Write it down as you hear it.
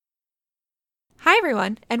Hi,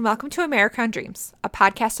 everyone, and welcome to America on Dreams, a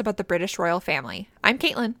podcast about the British royal family. I'm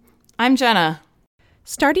Caitlin. I'm Jenna.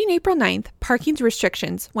 Starting April 9th, parking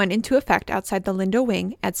restrictions went into effect outside the Lindo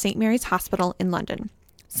Wing at St. Mary's Hospital in London.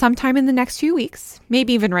 Sometime in the next few weeks,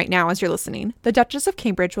 maybe even right now as you're listening, the Duchess of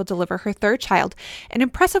Cambridge will deliver her third child and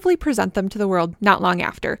impressively present them to the world not long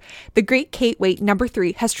after. The Great Kate Wait number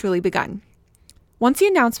 3 has truly begun. Once the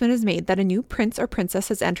announcement is made that a new prince or princess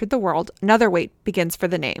has entered the world, another wait begins for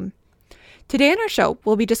the name. Today on our show,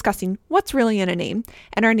 we'll be discussing what's really in a name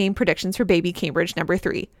and our name predictions for baby Cambridge number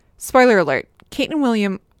 3. Spoiler alert, Kate and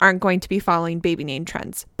William aren't going to be following baby name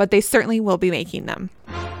trends, but they certainly will be making them.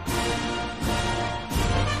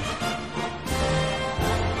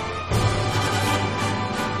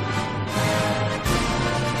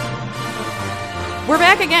 We're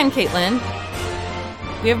back again, Caitlin.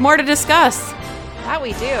 We have more to discuss. That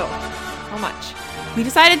we do. So much. We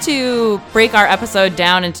decided to break our episode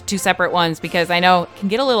down into two separate ones because I know it can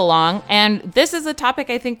get a little long, and this is a topic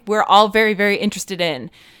I think we're all very, very interested in.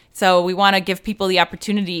 So we want to give people the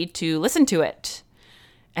opportunity to listen to it.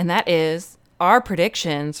 And that is our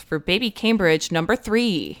predictions for baby Cambridge number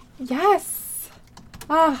 3. Yes.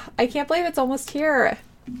 I can't believe it's almost here.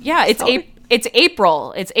 Yeah, it's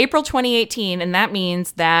April. It's April 2018, and that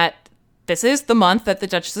means that this is the month that the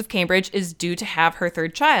Duchess of Cambridge is due to have her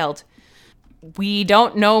third child. We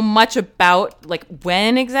don't know much about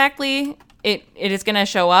when exactly it is going to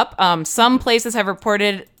show up. Some places have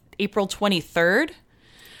reported April 23rd,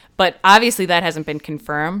 but obviously that hasn't been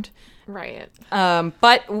confirmed. Right.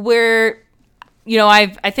 But I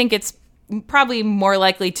think it's probably more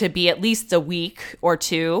likely to be at least a week or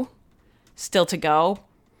two still to go.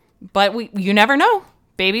 But you never know.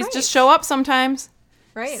 Babies just show up sometimes.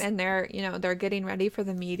 Right, and they're getting ready for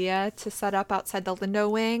the media to set up outside the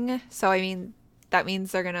Lindo Wing. So, I mean, that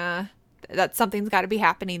means that something's got to be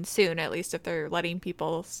happening soon, at least if they're letting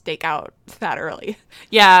people stake out that early.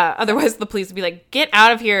 Yeah, otherwise the police would be like, get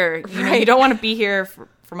out of here. You don't want to be here for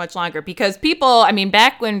much longer. Because people,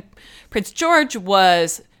 back when Prince George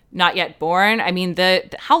was not yet born,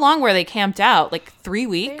 how long were they camped out? 3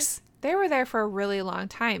 weeks? They were there for a really long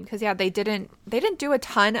time because, they didn't do a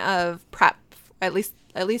ton of prep. At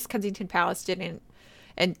least Kensington Palace didn't,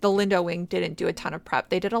 and the Lindo Wing didn't do a ton of prep.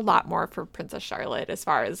 They did a lot more for Princess Charlotte as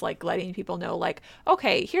far as letting people know,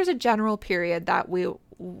 okay, here's a general period that we're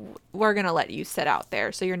going to let you sit out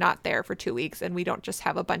there. So you're not there for 2 weeks and we don't just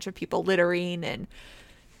have a bunch of people littering and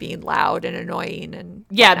being loud and annoying and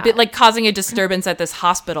but causing a disturbance at this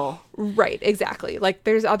hospital. Right, exactly.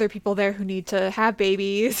 There's other people there who need to have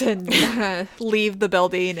babies and leave the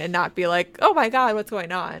building and not be like, oh my God, what's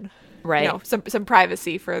going on? Right. Some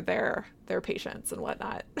privacy for their patients and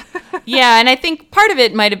whatnot. Yeah, and I think part of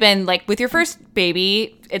it might have been with your first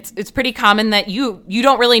baby, it's pretty common that you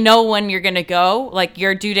don't really know when you're going to go.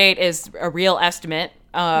 Your due date is a real estimate.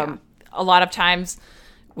 A lot of times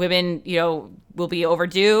women, will be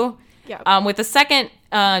overdue. Yeah. With the second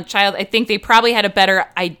child, I think they probably had a better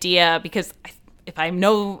idea because if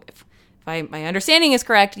my understanding is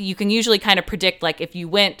correct, you can usually kind of predict if you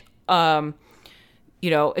went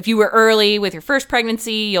if you were early with your first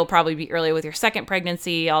pregnancy, you'll probably be early with your second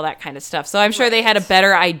pregnancy, all that kind of stuff. So I'm sure they had a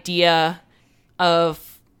better idea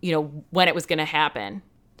of, when it was going to happen.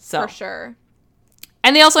 So for sure.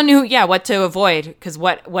 And they also knew, what to avoid because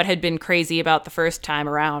what had been crazy about the first time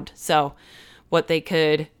around. So what they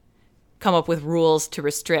could come up with rules to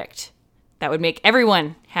restrict that would make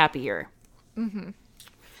everyone happier. Mm-hmm.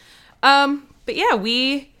 But yeah,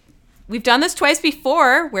 we've done this twice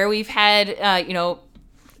before where we've had,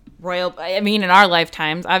 royal, in our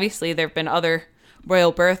lifetimes, obviously there have been other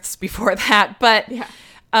royal births before that, but,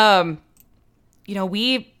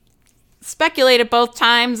 we speculated both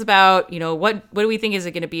times about, what do we think, is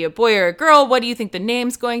it going to be a boy or a girl? What do you think the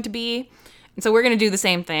name's going to be? And so we're going to do the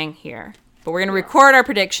same thing here, but we're going to record our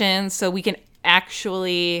predictions so we can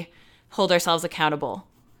actually hold ourselves accountable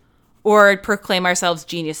or proclaim ourselves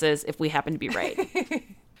geniuses if we happen to be right.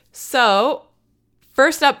 So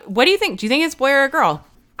first up, what do you think? Do you think it's a boy or a girl?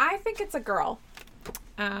 I think it's a girl.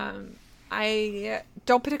 I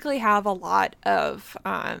don't particularly have a lot of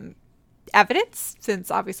evidence since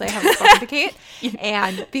obviously I haven't spoken to Kate.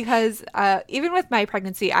 And because even with my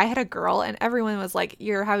pregnancy, I had a girl and everyone was like,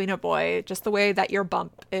 you're having a boy, just the way that your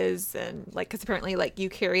bump is. And because apparently you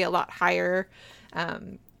carry a lot higher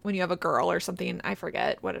when you have a girl or something. I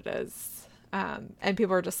forget what it is. And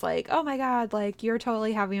people are just like, oh my God, you're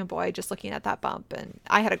totally having a boy just looking at that bump. And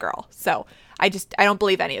I had a girl. So I don't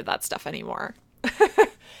believe any of that stuff anymore.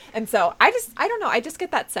 And so I don't know. I just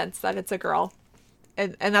get that sense that it's a girl.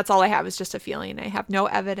 And that's all I have is just a feeling. I have no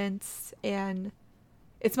evidence. And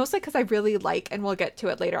It's mostly because I really like, and we'll get to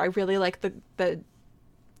it later, I really like the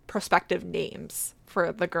prospective names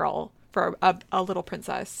for the girl, for a little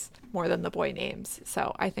princess, more than the boy names.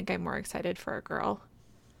 So I think I'm more excited for a girl.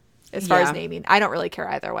 As far as naming, I don't really care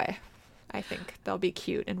either way. I think they'll be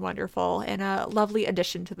cute and wonderful and a lovely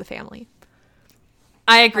addition to the family.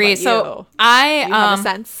 I agree. So you have a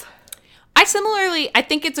sense? I similarly, I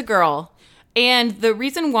think it's a girl. And the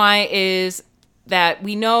reason why is that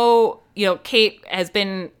we know, Kate has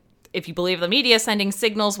been, if you believe the media, sending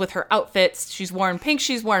signals with her outfits. She's worn pink,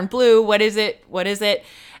 she's worn blue. What is it? What is it?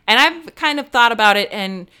 And I've kind of thought about it,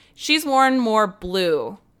 and she's worn more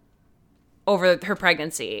blue over her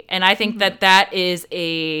pregnancy. And I think that is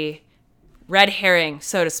a red herring,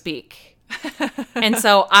 so to speak. And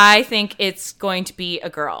so I think it's going to be a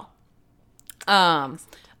girl. I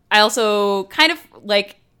also kind of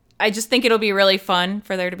I just think it'll be really fun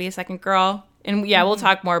for there to be a second girl. And we'll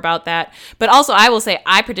talk more about that. But also I will say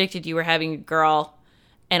I predicted you were having a girl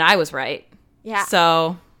and I was right. Yeah.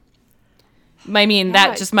 So I mean,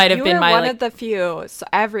 that just might have been my one of the few. So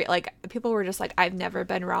people were just like, I've never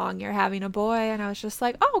been wrong. You're having a boy. And I was just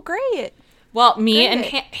like, oh, great. Well, me and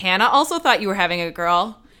Hannah also thought you were having a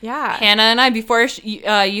girl. Yeah. Hannah and I, before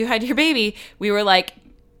you had your baby, we were like,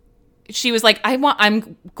 she was like,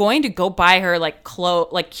 I'm going to go buy her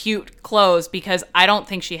cute clothes because I don't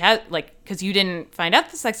think she has because you didn't find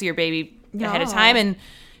out the sex of your baby ahead of time. And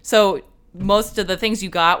so most of the things you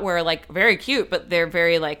got were very cute, but they're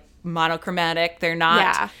very monochromatic. They're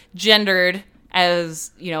not gendered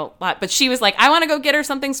as, but she was like, I want to go get her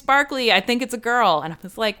something sparkly. I think it's a girl. And I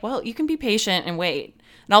was like, well, you can be patient and wait.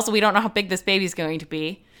 And also we don't know how big this baby's going to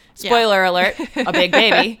be. Spoiler alert, a big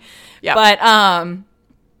baby. Yeah. But,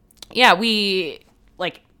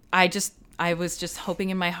 I was just hoping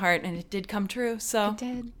in my heart and it did come true. So it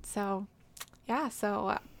did. So that's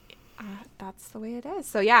the way it is.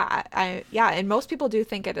 So and most people do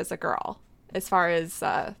think it is a girl as far as,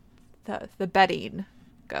 the betting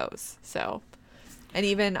goes. So, and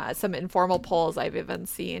even some informal polls I've even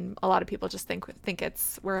seen, a lot of people just think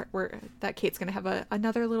it's that Kate's gonna have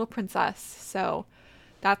another little princess. So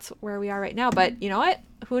that's where we are right now. But you know what?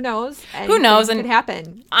 Who knows? Who knows? It could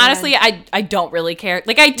happen. Honestly, I don't really care.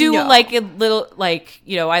 I do like a little,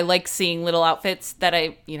 I like seeing little outfits that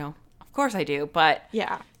of course I do. But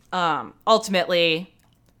ultimately,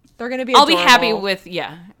 they're going to be I'll adorable. be happy with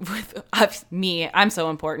me. I'm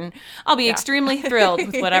so important. I'll be extremely thrilled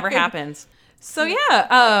with whatever happens. So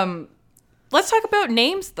let's talk about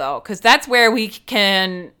names though, because that's where we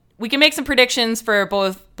can make some predictions for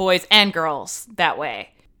both boys and girls that way.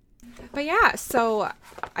 But so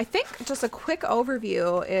I think just a quick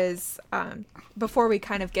overview is before we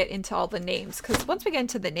kind of get into all the names, because once we get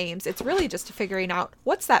into the names, it's really just figuring out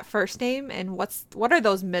what's that first name and what are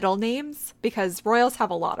those middle names, because royals have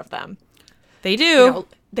a lot of them. They do.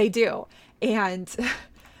 They do. And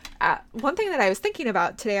one thing that I was thinking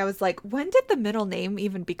about today, I was like, when did the middle name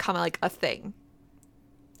even become a thing?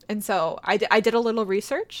 And so I did a little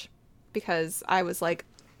research because I was like,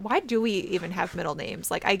 why do we even have middle names?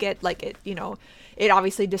 I get it, it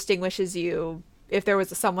obviously distinguishes you if there was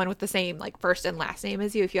someone with the same first and last name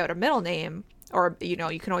as you. If you had a middle name, or you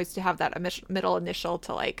can always have that middle initial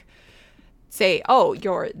to say, oh,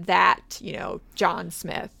 you're that, John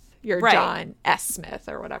Smith, you're John S. Smith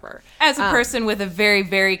or whatever. As a person with a very,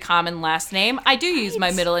 very common last name, I do use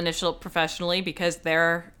my middle initial professionally because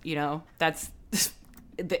there's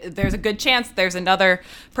a good chance there's another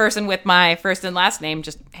person with my first and last name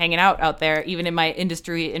just hanging out there, even in my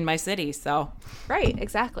industry, in my city. So right,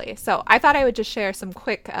 exactly. So I thought I would just share some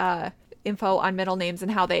quick info on middle names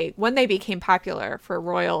and when they became popular for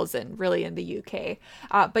royals and really in the UK.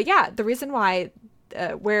 But the reason why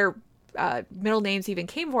where middle names even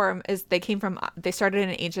came from is they started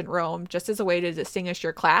in ancient Rome just as a way to distinguish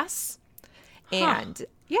your class. And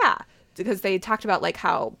because they talked about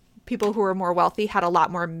how people who were more wealthy had a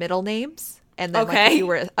lot more middle names, and then if you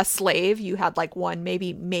were a slave, you had one,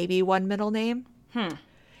 maybe one middle name.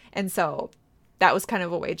 And so that was kind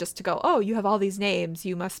of a way just to go, oh, you have all these names,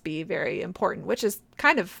 you must be very important, which is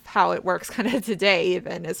kind of how it works kind of today,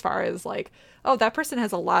 even as far as oh, that person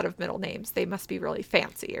has a lot of middle names, they must be really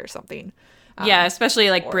fancy or something. Especially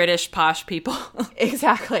British posh people.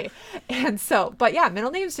 Exactly. And so, but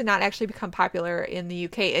middle names did not actually become popular in the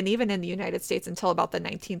UK and even in the United States until about the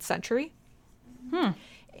 19th century.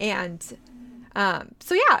 And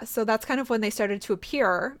so that's kind of when they started to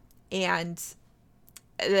appear, and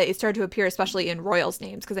they started to appear especially in royals'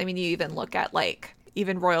 names, because you even look at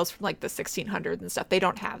even royals from the 1600s and stuff, they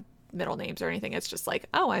don't have middle names or anything. It's just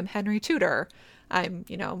oh, I'm Henry Tudor, I'm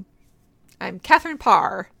I'm Catherine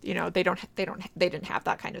Parr. You know, they didn't have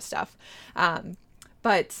that kind of stuff.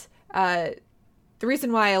 But the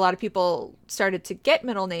reason why a lot of people started to get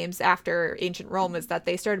middle names after ancient Rome is that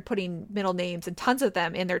they started putting middle names, and tons of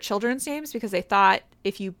them, in their children's names, because they thought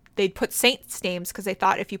they'd put saints' names, because they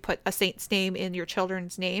thought if you put a saint's name in your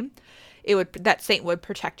children's name, that saint would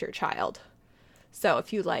protect your child. So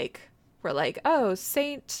if you were like, oh,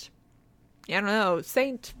 Saint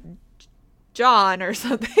John or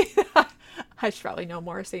something, I should probably know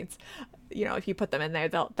more saints. You know, if you put them in there,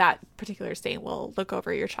 that particular saint will look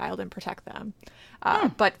over your child and protect them.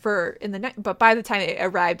 But by the time it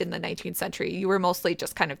arrived in the 19th century, you were mostly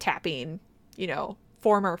just kind of tapping, you know,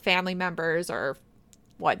 former family members or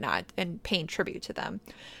whatnot and paying tribute to them,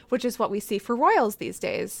 which is what we see for royals these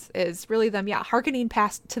days, is really them, hearkening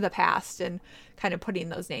to the past and kind of putting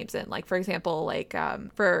those names in. Like, for example,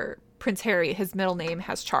 for Prince Harry, his middle name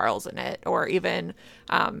has Charles in it, or even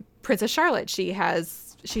Princess Charlotte,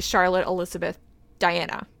 she's Charlotte Elizabeth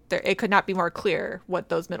Diana. It could not be more clear what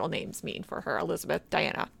those middle names mean for her, Elizabeth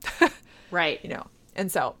Diana. Right. You know,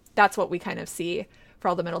 and so that's what we kind of see for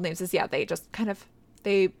all the middle names is, they just kind of,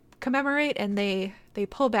 they commemorate and they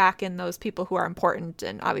pull back in those people who are important.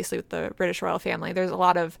 And obviously with the British royal family, there's a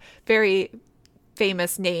lot of very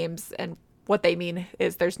famous names, and what they mean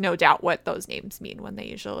is there's no doubt what those names mean when they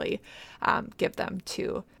usually give them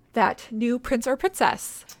to that new prince or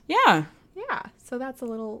princess. Yeah. Yeah. So that's a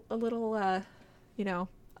little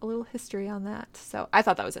history on that. So I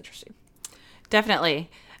thought that was interesting. Definitely.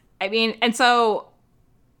 I mean, and so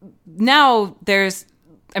now the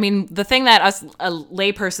thing that us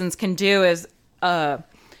laypersons can do is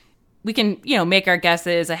we can, make our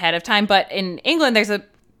guesses ahead of time. But in England, there's a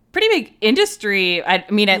pretty big industry. I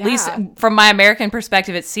mean, at least from my American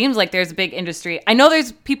perspective, it seems like there's a big industry. I know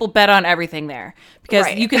there's people bet on everything there,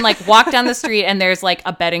 because you can walk down the street and there's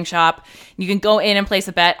a betting shop. You can go in and place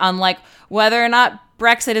a bet on whether or not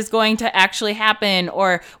Brexit is going to actually happen,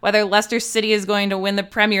 or whether Leicester City is going to win the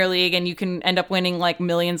Premier League, and you can end up winning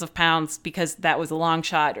millions of pounds because that was a long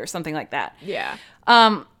shot or something like that. Yeah.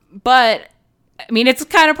 But I mean, it's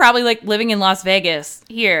kind of probably like living in Las Vegas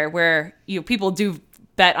here, where people do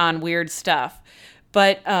bet on weird stuff.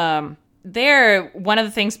 But there, one of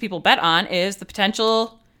the things people bet on is the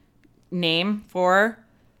potential name for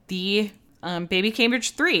the baby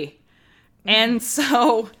Cambridge 3. Mm-hmm. And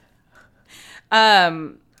so I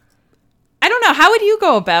don't know. How would you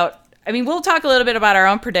go about, I mean, we'll talk a little bit about our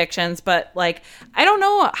own predictions, but I don't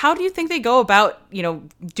know. How do you think they go about,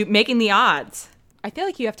 making the odds? I feel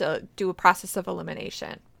like you have to do a process of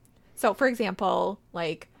elimination. So, for example,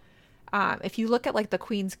 if you look at the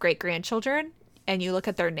Queen's great-grandchildren and you look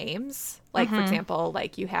at their names, for example,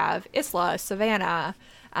 you have Isla, Savannah,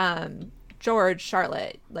 George,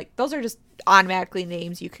 Charlotte, those are just automatically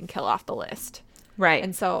names you can kill off the list. Right.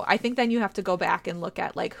 And so I think then you have to go back and look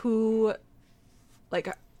at who,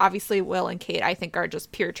 obviously Will and Kate, I think, are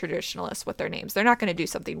just pure traditionalists with their names. They're not going to do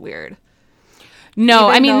something weird. No,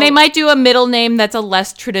 I mean, they might do a middle name that's a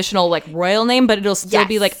less traditional, royal name, but it'll still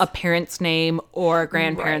be a parent's name or a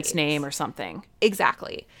grandparent's name or something.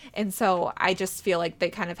 Exactly. And so I just feel like they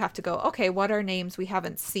kind of have to go, okay, what are names we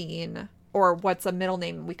haven't seen, or what's a middle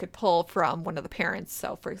name we could pull from one of the parents?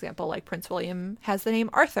 So, for example, Prince William has the name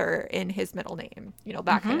Arthur in his middle name,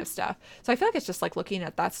 that kind of stuff. So I feel like it's just looking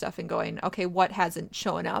at that stuff and going, okay, what hasn't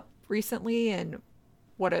shown up recently, and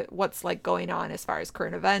what's going on as far as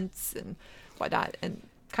current events and whatnot, and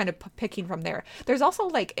kind of picking from there. There's also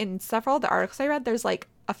in several of the articles I read, there's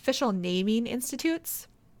official naming institutes.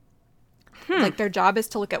 Their job is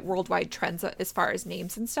to look at worldwide trends as far as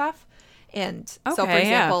names and stuff. And so, for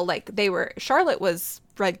example, Charlotte was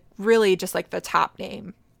really just the top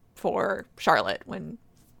name for Charlotte when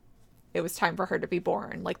it was time for her to be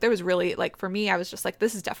born. There was really for me, I was just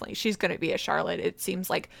this is definitely, she's going to be a Charlotte. It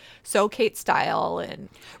seems so Kate style. And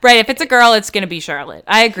right, if it's a girl, it's going to be Charlotte.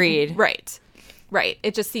 I agreed. Right.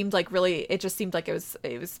 It just seemed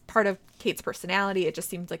it was part of Kate's personality. It just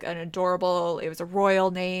seemed an adorable, it was a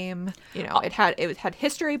royal name. It had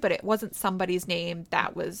history, but it wasn't somebody's name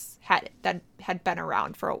that had been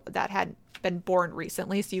around that had been born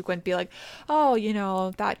recently. So you couldn't be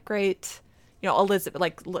oh, that great,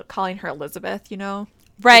 Elizabeth, calling her Elizabeth,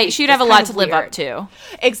 Right. She'd have a lot to live up to.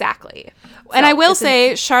 Exactly. And I will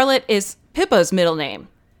say Charlotte is Pippa's middle name.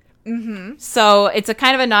 Mm-hmm. So it's a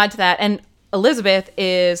kind of a nod to that. And Elizabeth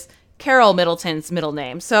is Carol Middleton's middle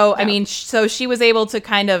name. So, I mean, so she was able to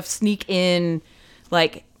kind of sneak in,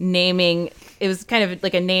 naming. It was kind of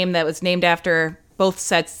a name that was named after both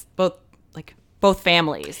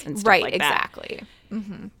families and stuff like that. Right, exactly.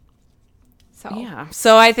 Mm-hmm. So yeah.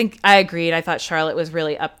 So I think I agreed. I thought Charlotte was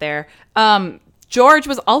really up there. George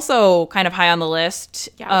was also kind of high on the list.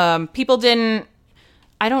 Yeah. People didn't.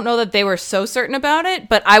 I don't know that they were so certain about it,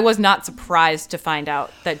 but I was not surprised to find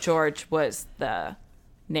out that George was the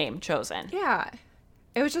name chosen. Yeah.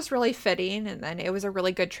 It was just really fitting, and then it was a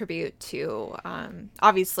really good tribute to,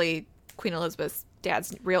 obviously, Queen Elizabeth's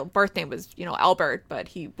dad's real birth name was, Albert, but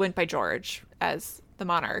he went by George as the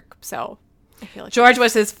monarch, so I feel like George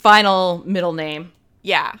was his final middle name.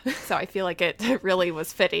 Yeah, so I feel like it really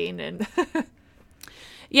was fitting, and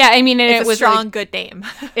yeah, I mean, and it's it a was strong, really, good name.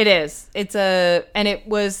 It is. And it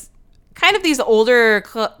was kind of these older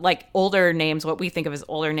names, what we think of as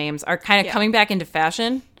older names, are kind of coming back into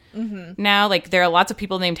fashion now. Like, there are lots of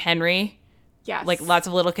people named Henry. Yes. Like, lots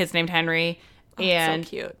of little kids named Henry. And so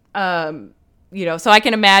cute. So I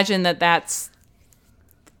can imagine that that's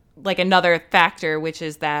like another factor, which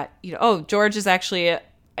is that, George is actually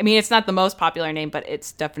it's not the most popular name, but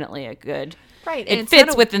it's definitely a good, right. It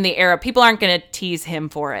fits within the era. People aren't going to tease him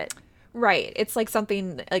for it. Right. It's like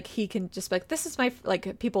something like he can just be like, this is my,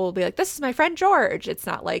 like, people will be like, this is my friend George. It's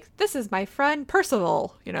not like, this is my friend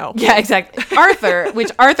Percival, Yeah, exactly. Arthur,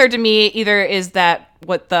 which Arthur to me either is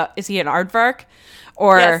is he an aardvark?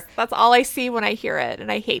 Or yes, that's all I see when I hear it.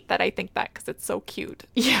 And I hate that I think that because it's so cute.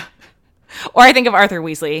 Yeah. Or I think of Arthur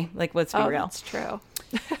Weasley. Like, let's be real. That's true.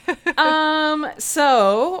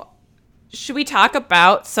 So should we talk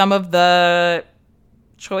about some of the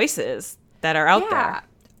choices that are out there?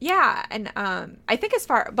 Yeah. And I think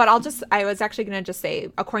I was actually going to just say,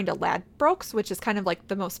 according to Ladbrokes, which is kind of like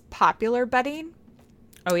the most popular betting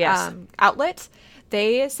outlet,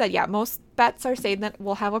 they said, most bets are saying that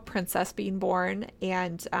we'll have a princess being born.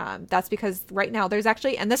 And that's because right now there's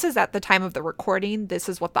actually, and this is at the time of the recording, this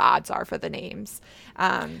is what the odds are for the names.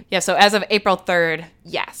 So as of April 3rd.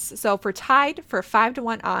 Yes. So for tied for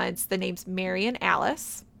 5-1 odds, the names Mary and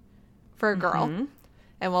Alice for a girl. Mm-hmm.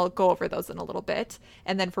 And we'll go over those in a little bit.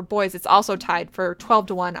 And then for boys, it's also tied for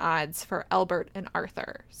 12-1 odds for Albert and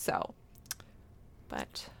Arthur. So,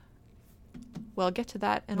 but we'll get to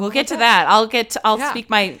that. We'll get to that. I'll speak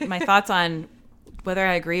my thoughts on whether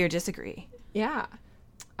I agree or disagree. Yeah.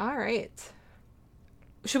 All right.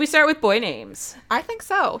 Should we start with boy names? I think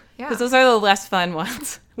so. Yeah. Because those are the less fun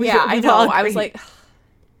ones. I know.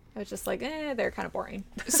 I was just like, they're kind of boring.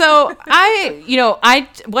 So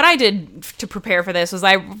what I did to prepare for this was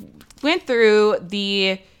I went through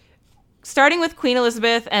starting with Queen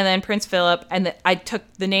Elizabeth and then Prince Philip, and I took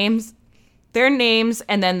their names,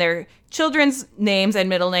 and then their children's names and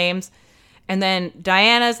middle names, and then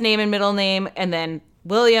Diana's name and middle name, and then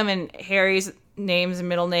William and Harry's names and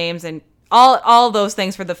middle names, and all those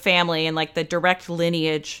things for the family and like the direct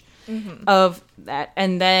lineage of that.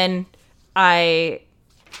 And then I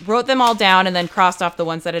wrote them all down and then crossed off the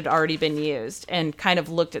ones that had already been used and kind of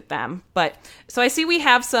looked at them. But so I see we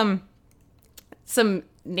have some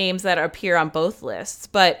names that appear on both lists,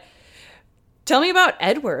 but tell me about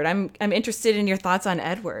Edward. I'm interested in your thoughts on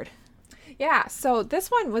Edward. Yeah, so this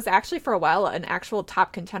one was actually for a while an actual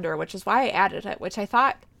top contender, which is why I added it, which I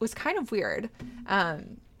thought was kind of weird.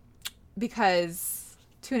 Because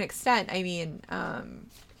to an extent,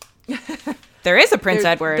 there is a Prince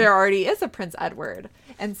Edward. There already is a Prince Edward.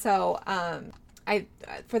 And so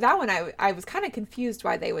for that one, I was kind of confused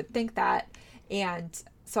why they would think that. And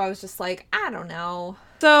so I was just like, I don't know.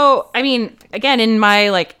 So, again, in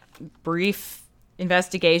my brief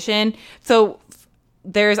investigation, so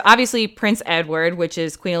there's obviously Prince Edward, which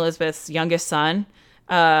is Queen Elizabeth's youngest son.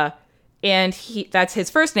 And that's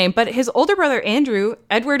his first name. But his older brother, Andrew,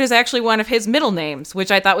 Edward is actually one of his middle names,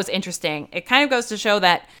 which I thought was interesting. It kind of goes to show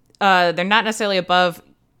that they're not necessarily above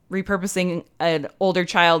repurposing an older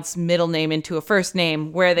child's middle name into a first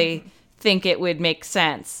name where they think it would make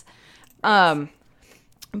sense. But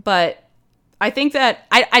I think that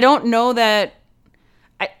I don't know that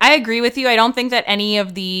I agree with you. I don't think that any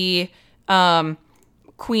of the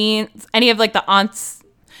queens, any of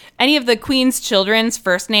the queen's children's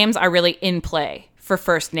first names are really in play for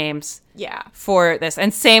first names. Yeah. For this.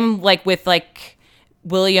 And same with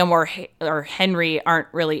William or Henry aren't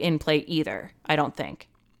really in play either, I don't think.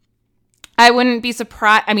 I wouldn't be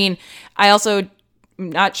surprised. I also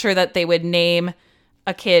am not sure that they would name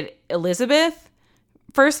a kid Elizabeth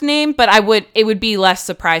first name, but it would be less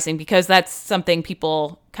surprising because that's something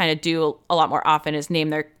people kind of do a lot more often, is name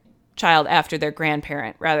their child after their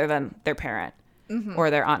grandparent rather than their parent or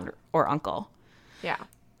their aunt or uncle. Yeah.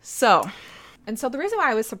 So the reason why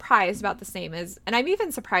I was surprised about this name is, and I'm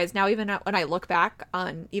even surprised now, even when I look back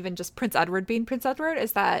on even just Prince Edward being Prince Edward,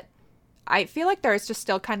 is that I feel like there's just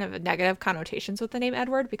still kind of a negative connotations with the name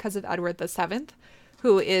Edward because of Edward VII,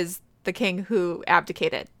 who is the king who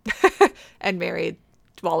abdicated and married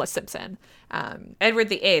Wallis Simpson. Edward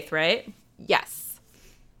the Eighth, right? Yes.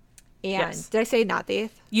 And Yes. did I say not the 8th?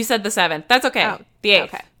 You said the 7th. That's okay. Oh, The 8th.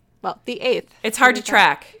 Okay. Well, the 8th. It's hard to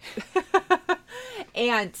track.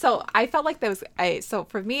 And so I felt like so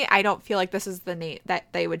for me, I don't feel like this is the name that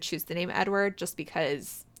they would choose the name Edward, just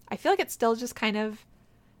because I feel like it still just kind of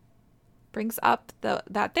brings up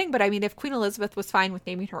that thing. But I mean, if Queen Elizabeth was fine with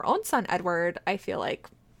naming her own son Edward, I feel like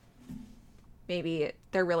maybe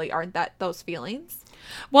there really aren't those feelings.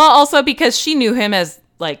 Well, also because she knew him as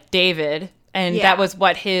like David, and Yeah. that was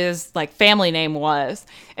what his like family name was.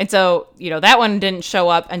 And so, that one didn't show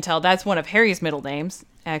up until that's one of Harry's middle names,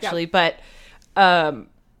 actually. Yep. But I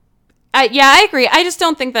agree. I just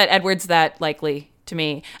don't think that Edward's that likely to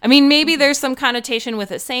me. I mean, maybe there's some connotation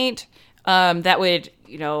with a saint that would,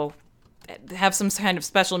 have some kind of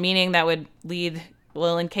special meaning that would lead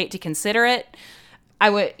Will and Kate to consider it. I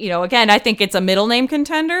would, again, I think it's a middle name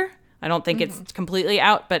contender. I don't think it's completely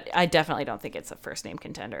out, but I definitely don't think it's a first name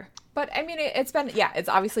contender. But I mean, it's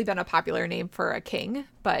obviously been a popular name for a king,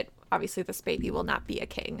 but obviously this baby will not be a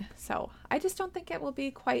king. So I just don't think it will be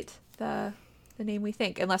quite the name we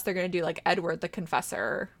think, unless they're going to do like Edward the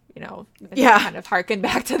Confessor, Yeah. kind of harken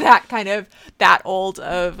back to that old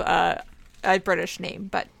of a British name.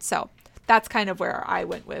 But so that's kind of where I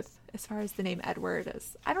went with as far as the name Edward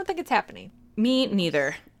is. I don't think it's happening. Me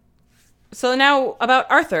neither. So now about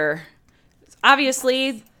Arthur.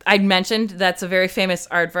 Obviously, I mentioned that's a very famous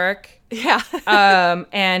aardvark. Yeah.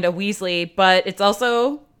 And a Weasley, but it's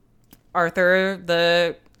also Arthur,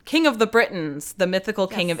 the King of the Britons, the mythical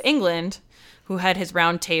King Yes. of England, who had his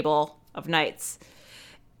round table of knights.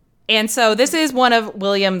 And so this is one of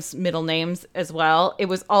William's middle names as well.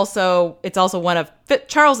 It's also one of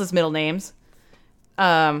Charles's middle names.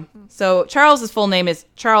 So Charles's full name is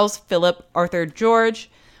Charles Philip Arthur George.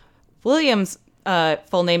 William's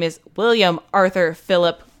full name is William Arthur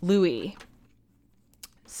Philip Louis.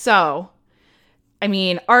 So, I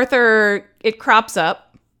mean, Arthur, it crops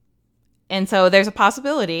up. And so there's a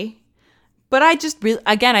possibility. But I just,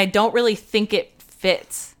 I don't really think it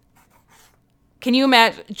fits. Can you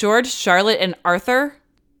imagine George, Charlotte, and Arthur?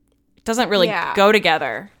 It doesn't really go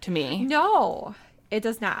together to me. No, it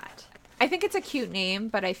does not. I think it's a cute name,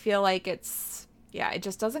 but I feel like it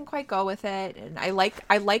just doesn't quite go with it. And I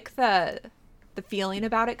like the feeling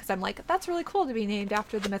about it, because I'm like, that's really cool to be named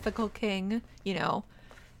after the mythical king,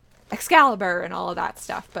 Excalibur and all of that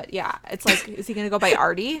stuff. But yeah, it's like, is he going to go by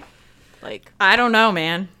Artie? Like, I don't know,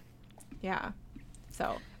 man. yeah.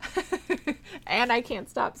 So, and I can't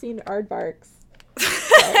stop seeing aardvarks.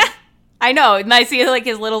 So, I know. And I see like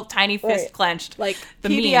his little tiny fist Right. clenched. like, The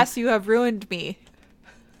PBS, you have ruined me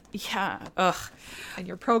Yeah. Ugh. and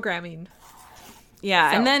your programming.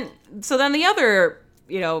 Yeah. So. And then the other,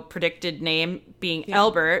 predicted name being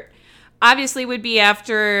Albert, obviously would be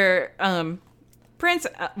after Prince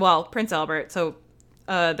Albert. So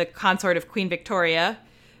the consort of Queen Victoria.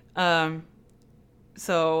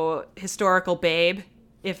 So historical babe,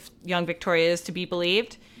 if young Victoria is to be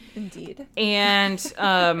believed. Indeed. And,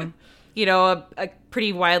 a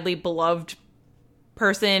pretty widely beloved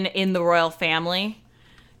person in the royal family.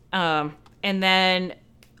 And then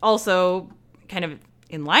also kind of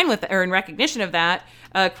in line with, or in recognition of that,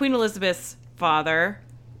 Queen Elizabeth's father,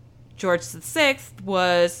 George VI,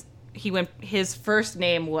 his first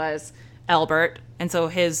name was Albert. And so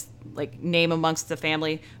his name amongst the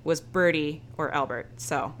family was Bertie or Albert.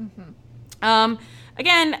 So,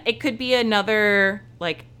 again, it could be another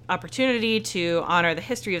opportunity to honor the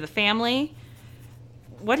history of the family.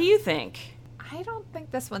 What do you think? I don't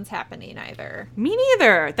think this one's happening either. Me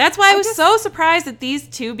neither. That's why I was so surprised at these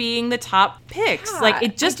two being the top picks. Yeah,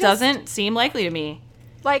 It just doesn't seem likely to me.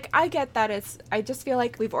 I get that I just feel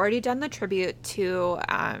like we've already done the tribute to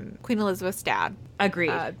Queen Elizabeth's dad.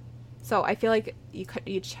 Agreed. So I feel like you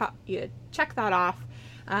check that off.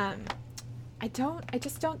 It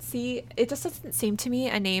just doesn't seem to me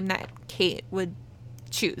a name that Kate would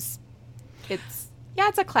choose. It's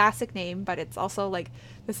a classic name, but it's also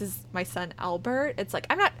this is my son Albert. It's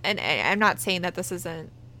I'm not saying that this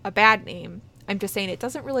isn't a bad name. I'm just saying it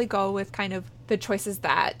doesn't really go with kind of the choices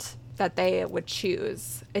that they would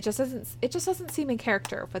choose. It just doesn't seem in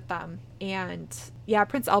character with them. And yeah,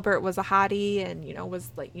 Prince Albert was a hottie and was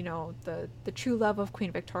the true love of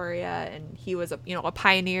Queen Victoria, and he was a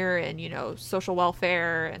pioneer in social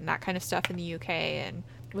welfare and that kind of stuff in the UK, and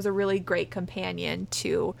was a really great companion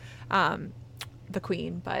to the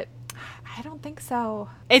Queen. But I don't think so.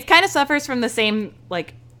 It kind of suffers from the same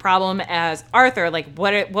problem as Arthur.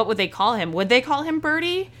 What would they call him? Would they call him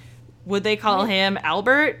Bertie? Would they call him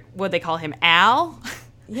Albert? Would they call him Al?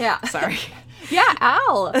 Yeah. Sorry. Yeah,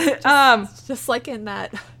 Al. Just like in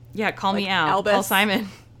that. Yeah, call me Like Al. Albus. Al Simon.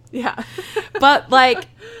 Yeah. But like,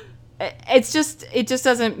 it just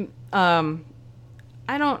doesn't. I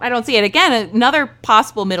don't see it. Again, another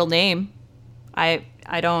possible middle name. I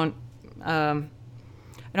don't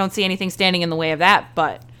see anything standing in the way of that,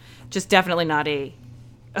 but just definitely not a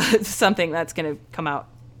something that's going to come out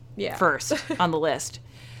first on the list.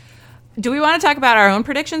 Do we want to talk about our own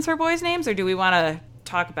predictions for boys' names, or do we want to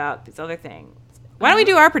talk about these other things? Why don't we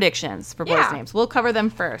do our predictions for boys' names? We'll cover them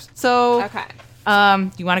first. So, okay.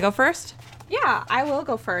 Do you want to go first? Yeah, I will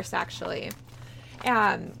go first, actually.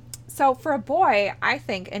 So for a boy, I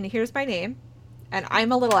think, and here's my name, and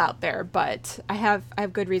I'm a little out there, but I have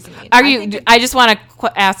good reasoning. I just want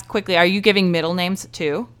to ask quickly: are you giving middle names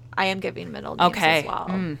too? I am giving middle names as well.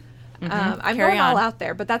 I'm Carry going all on. out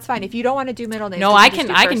there, but that's fine. If you don't want to do middle names, No, we I just can.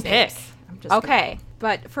 do I first can names. pick. Okay,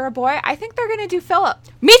 but for a boy, I think they're gonna do Philip.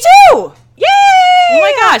 Me too. Yay! Oh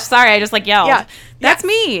my gosh! Sorry, I just yelled. Yeah. That's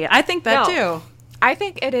me. I think that too. I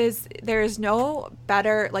think it is. There is no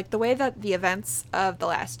better, like the way that the events of the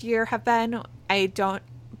last year have been. I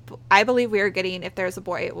believe we are getting, if there's a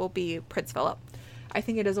boy, it will be Prince Philip. I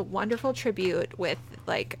think it is a wonderful tribute with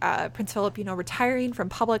like Prince Philip, retiring from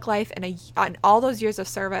public life and all those years of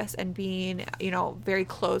service and being, very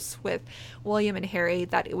close with William and Harry,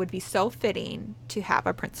 that it would be so fitting to have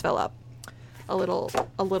a Prince Philip, a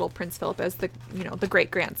little Prince Philip as the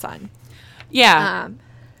great grandson. Yeah.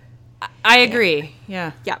 I agree.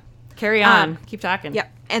 Yeah. Yep. Carry on. Keep talking.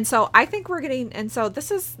 Yep. And so I think we're getting, and so this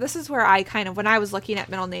is where I kind of, when I was looking at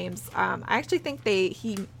middle names, I actually think they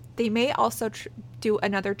may also do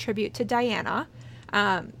another tribute to Diana.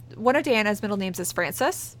 One of Diana's middle names is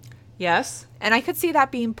Francis. Yes. And I could see that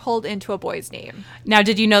being pulled into a boy's name. Now,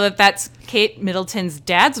 did you know that that's Kate Middleton's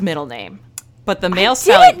dad's middle name? But the male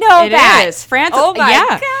didn't know that. It is Francis. Oh my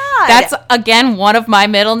God. That's again one of my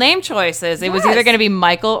middle name choices. It was either Yes. going to be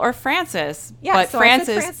Michael or Francis. Yeah, but so Francis.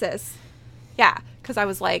 I said Francis. Yeah, because I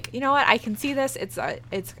was like, you know what? I can see this. It's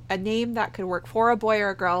a name that could work for a boy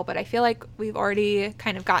or a girl, but I feel like we've already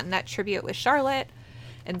kind of gotten that tribute with Charlotte.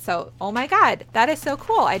 And so, oh my God, that is so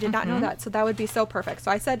cool. I did not know that. So that would be so perfect.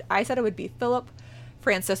 So I said it would be Philip,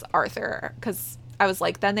 Francis, Arthur, because I was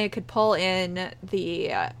like, then they could pull in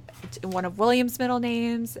the one of William's middle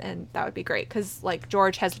names, and that would be great because like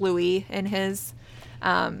George has Louis in his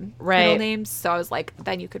middle names. So I was like,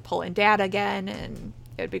 then you could pull in Dad again, and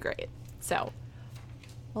it would be great. So.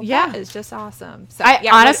 Well, that is just awesome. So,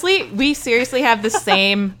 Honestly, we seriously have the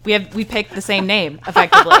same. we picked the same name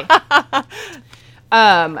effectively.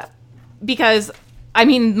 Because I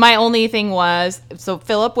mean, my only thing was, so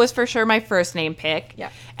Philip was for sure my first name pick. Yeah.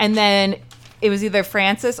 And then it was either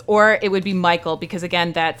Francis or it would be Michael, because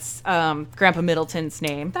again, that's Grandpa Middleton's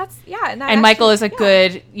name. And Michael is a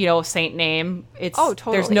good, saint name. It's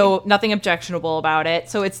totally. There's nothing objectionable about it.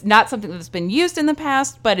 So it's not something that's been used in the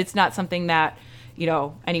past, but it's not something that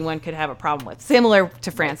anyone could have a problem with, similar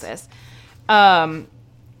to Francis. And,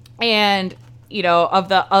 of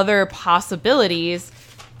the other possibilities,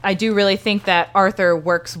 I do really think that Arthur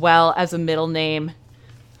works well as a middle name,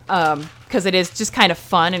 because it is just kind of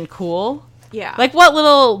fun and cool. Yeah. Like, what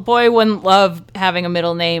little boy wouldn't love having a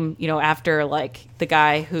middle name, after, like, the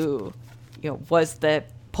guy who,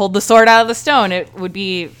 pulled the sword out of the stone? It would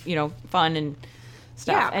be, fun and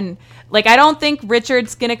stuff. Yeah. And, like, I don't think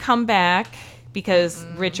Richard's going to come back, because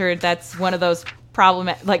Richard, that's one of those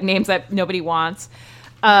names that nobody wants.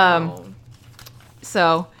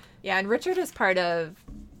 So. Yeah, and Richard is part of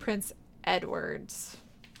Prince Edward's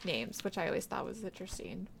names, which I always thought was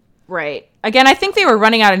interesting. Right. Again, I think they were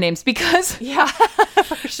running out of names because. Yeah,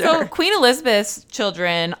 for sure. So Queen Elizabeth's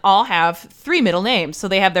children all have 3 middle names. So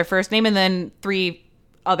they have their first name and then 3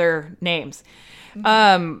 other names.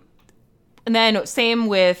 And then same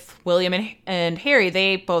with William and Harry.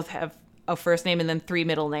 They both have a first name and then 3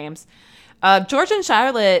 middle names. George and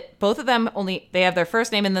Charlotte, both of them they have their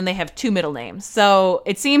first name and then they have 2 middle names. So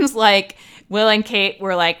it seems like Will and Kate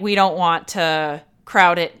were like, we don't want to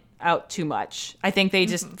crowd it out too much. I think they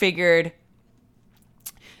just figured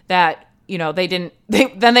that,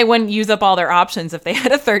 they wouldn't use up all their options if they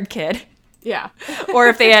had a third kid. Yeah. Or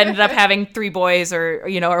if they ended up having 3 boys or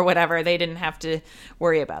whatever, they didn't have to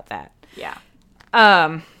worry about that. Yeah.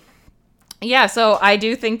 Yeah, so I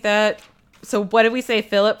do think that. So what did we say?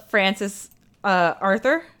 Philip, Francis,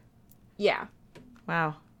 Arthur? Yeah.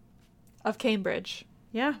 Wow. Of Cambridge.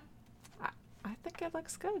 Yeah. I think it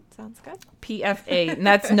looks good. Sounds good. PFA. And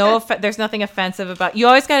that's there's nothing offensive about. You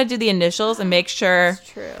always got to do the initials and make sure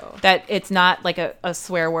that it's not like a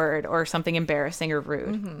swear word or something embarrassing or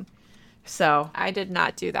rude. Mm-hmm. So I did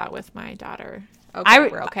not do that with my daughter. Okay,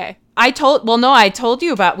 we're okay. I told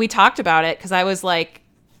you we talked about it because I was like,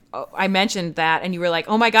 I mentioned that and you were like,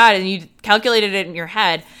 oh my God. And you calculated it in your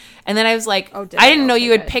head. And then I was like, I didn't know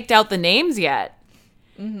you had picked out the names yet.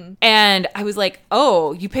 Mm-hmm. And I was like,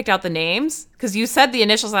 oh, you picked out the names? Because you said the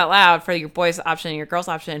initials out loud for your boys option and your girls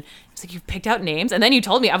option. It's like, you picked out names? And then you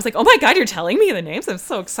told me. I was like, oh my God, you're telling me the names? I'm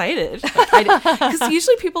so excited. Because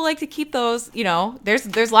usually people like to keep those,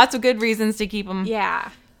 there's lots of good reasons to keep them,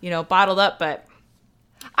 bottled up. But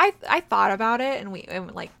I thought about it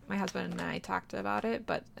and like my husband and I talked about it.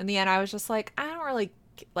 But in the end, I was just like, I don't really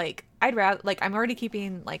like, I'd rather, like, I'm already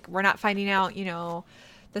keeping, like, we're not finding out,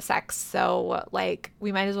 the sex, so like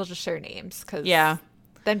we might as well just share names because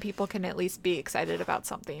then people can at least be excited about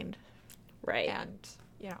something, right? And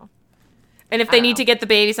and if they need to get the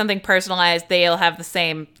baby something personalized, they would have had the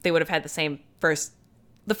same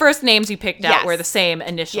the first names you picked out were the same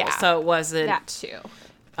initials, so it wasn't that too.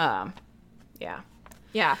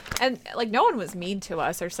 Yeah, and like no one was mean to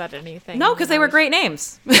us or said anything. No, because they were great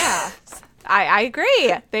names. Yeah, I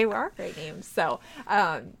agree, they were great names. So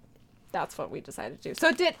that's what we decided to do.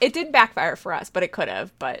 So it did backfire for us, but it could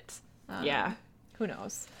have. But who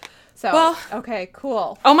knows? So okay,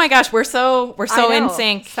 cool. Oh my gosh, we're so in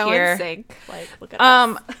sync here. In sync. Like, look at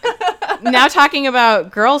us. Now talking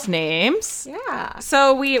about girls' names. Yeah.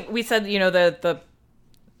 So we said the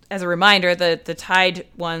as a reminder the tied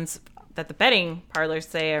ones that the betting parlors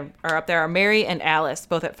say are up there are Mary and Alice,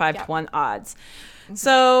 both at 5-1 odds. Mm-hmm.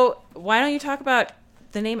 So why don't you talk about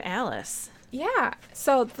the name Alice? Yeah,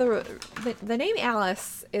 so the name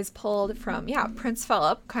Alice is pulled from, Prince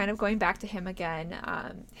Philip, kind of going back to him again.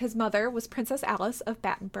 His mother was Princess Alice of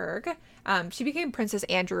Battenberg. She became Princess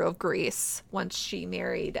Andrew of Greece once she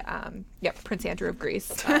married, Prince Andrew of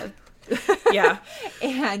Greece.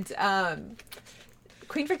 And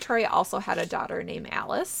Queen Victoria also had a daughter named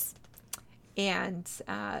Alice. And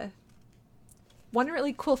one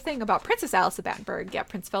really cool thing about Princess Alice of Battenberg,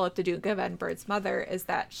 Prince Philip, the Duke of Edinburgh's mother, is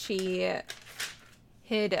that she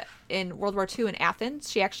hid in World War II in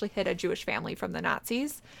Athens. She actually hid a Jewish family from the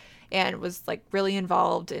Nazis and was like really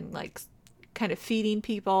involved in like kind of feeding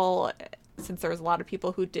people, since there was a lot of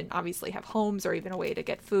people who didn't obviously have homes or even a way to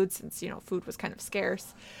get food, since, food was kind of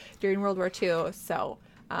scarce during World War II. So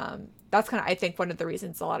that's kind of, I think, one of the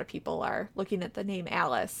reasons a lot of people are looking at the name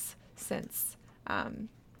Alice, since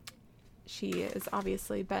she has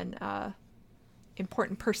obviously been an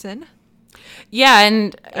important person. Yeah,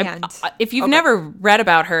 and if you've never read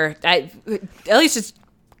about her, at least just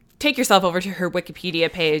take yourself over to her Wikipedia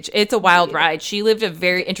page. It's a wild ride. She lived a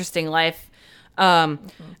very interesting life.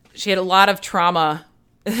 She had a lot of trauma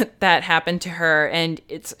that happened to her, and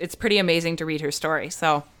it's pretty amazing to read her story.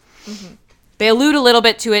 So they allude a little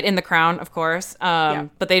bit to it in The Crown, of course,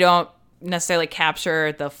 but they don't necessarily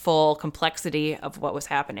capture the full complexity of what was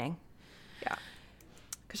happening. Yeah,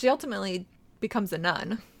 because she ultimately becomes a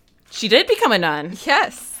nun. She did become a nun.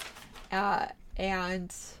 Yes.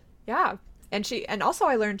 And also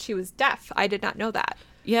I learned she was deaf. I did not know that.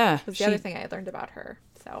 Yeah. That was the other thing I learned about her.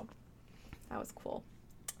 So that was cool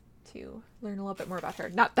to learn a little bit more about her.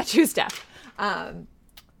 Not that she was deaf.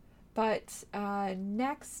 But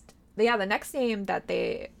next, the next name that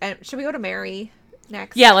should we go to Mary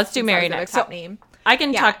next? Yeah, let's do Mary next. Top name. I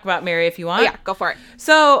can talk about Mary if you want. Oh, yeah, go for it.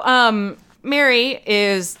 So, Mary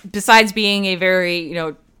is, besides being a very,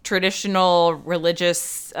 traditional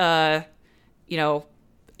religious,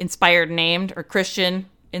 inspired name or Christian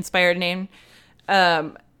inspired name,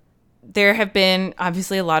 there have been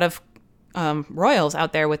obviously a lot of royals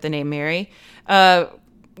out there with the name Mary.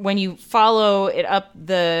 When you follow it up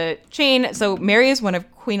the chain, so Mary is one of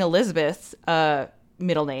Queen Elizabeth's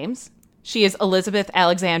middle names. She is Elizabeth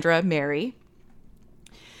Alexandra Mary.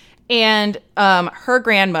 And her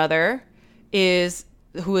grandmother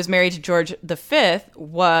who was married to George V,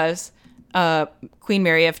 was Queen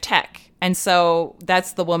Mary of Teck. And so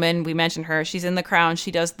that's the woman, we mentioned her. She's in The Crown.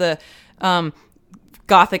 She does the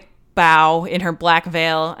Gothic bow in her black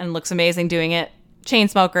veil and looks amazing doing it. Chain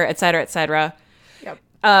smoker, et cetera, et cetera.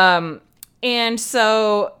 Yep. And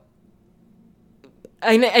so,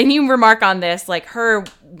 and you remark on this, like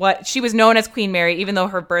what she was known as Queen Mary, even though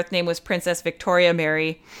her birth name was Princess Victoria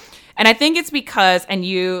Mary. And I think it's because, and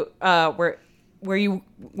you were you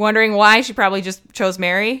wondering why she probably just chose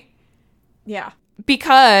Mary? Yeah.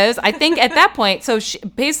 Because I think at that point, so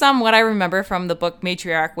based on what I remember from the book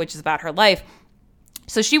Matriarch, which is about her life,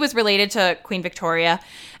 so she was related to Queen Victoria.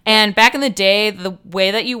 And back in the day, the way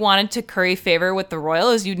that you wanted to curry favor with the royal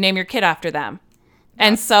is you'd name your kid after them.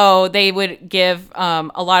 And so they would give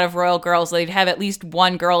a lot of royal girls, they'd have at least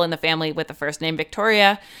one girl in the family with the first name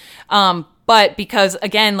Victoria. But But because,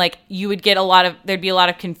 again, like, you would get there'd be a lot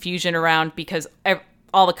of confusion around because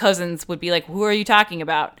all the cousins would be like, who are you talking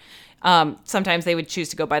about? Sometimes they would choose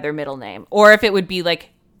to go by their middle name. Or if it would be like,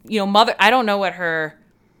 mother, I don't know what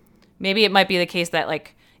maybe it might be the case that,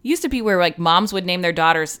 like, used to be where, like, moms would name their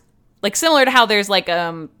daughters, like, similar to how there's, like,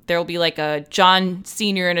 there'll be, like, a John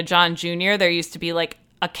Sr. and a John Jr. There used to be, like,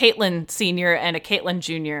 a Caitlin Sr. and a Caitlin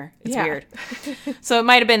Jr. It's weird. So it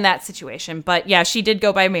might have been that situation. But, yeah, she did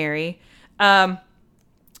go by Mary. And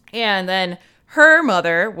then her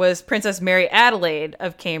mother was Princess Mary Adelaide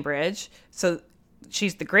of Cambridge. So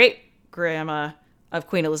she's the great-grandma of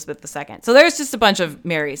Queen Elizabeth II. So there's just a bunch of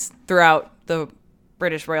Marys throughout the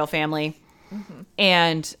British royal family. Mm-hmm.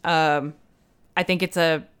 And I think it's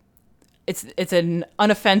an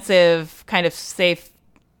unoffensive, kind of safe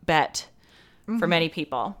bet for many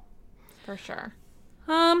people. For sure.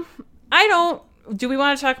 Do we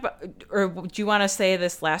want to talk about, or do you want to say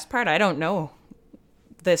this last part? I don't know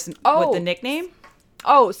with the nickname.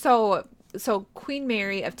 Oh, so Queen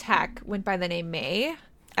Mary of Teck went by the name May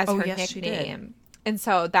as her nickname. And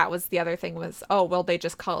so that was the other thing was, they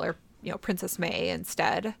just call her, Princess May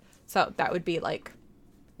instead. So that would be like,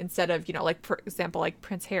 instead of, like, for example, like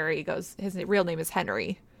Prince Harry his real name is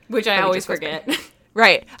Henry. Which I always forget.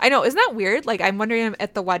 Right. I know. Isn't that weird? Like, I'm wondering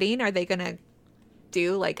at the wedding, are they going to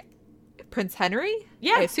do, like, Prince Henry?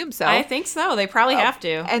 Yeah. I assume so. I think so. They probably have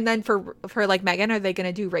to. And then for like, Meghan, are they going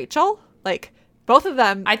to do Rachel? Like, both of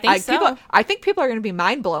them. I think so. I think people are going to be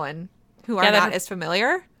mind-blown who are not as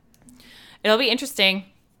familiar. It'll be interesting.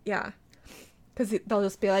 Yeah. Because they'll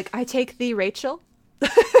just be like, I take thee, Rachel.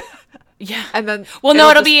 Yeah. And then. Well,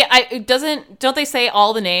 no, it'll be. Don't they say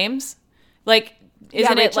all the names? Like,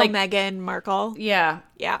 isn't Rachel, it like Meghan Markle? Yeah.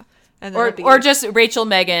 Yeah. And or just Rachel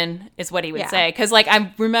Meghan is what he would say. Because, like,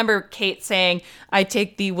 I remember Kate saying, I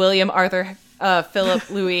take the William Arthur Philip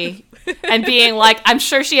Louis, and being like, I'm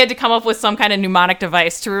sure she had to come up with some kind of mnemonic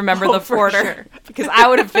device to remember the order. Sure. Because I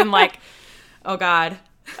would have been like, oh, God.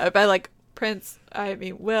 By, like, William.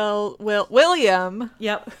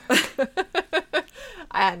 Yep.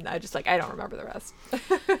 And I just, like, I don't remember the rest.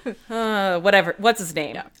 Whatever. What's his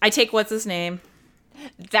name? Yeah. I take what's his name?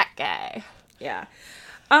 That guy. Yeah.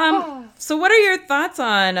 So what are your thoughts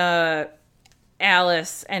on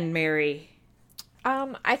Alice and Mary?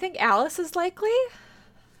 I think Alice is likely.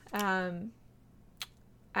 Mary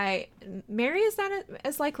is not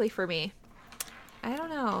as likely for me. I don't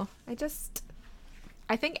know.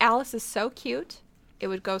 I think Alice is so cute. It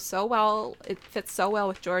would go so well. It fits so well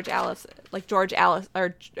with George Alice,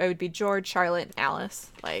 or it would be George, Charlotte, and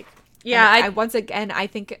Alice. Like, yeah. Once again, I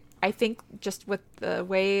think just with the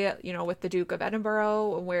way, with the Duke of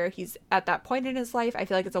Edinburgh, where he's at that point in his life, I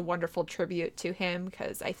feel like it's a wonderful tribute to him,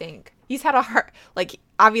 because I think he's had a hard, like,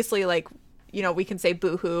 obviously, like, we can say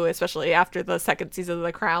boo-hoo, especially after the second season of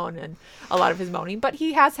The Crown and a lot of his moaning, but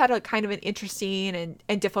he has had a kind of an interesting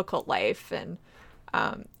and difficult life, and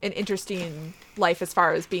an interesting life as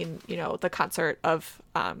far as being, the consort, a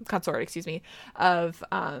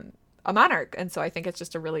monarch. And so I think it's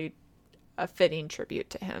just a fitting tribute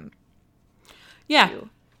to him. Yeah.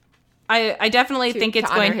 I definitely think it's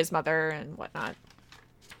going to honor his mother and whatnot.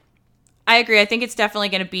 I agree. I think it's definitely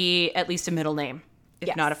going to be at least a middle name,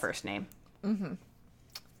 if not a first name. Mm-hmm.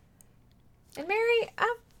 And Mary,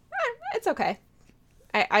 it's okay.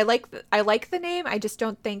 I like the name. I just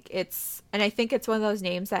don't think and I think it's one of those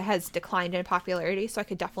names that has declined in popularity. So I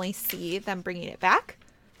could definitely see them bringing it back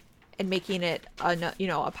and making it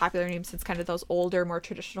a popular name, since kind of those older, more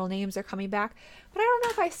traditional names are coming back. But I don't know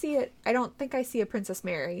if I see it. I don't think I see a Princess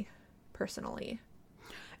Mary personally.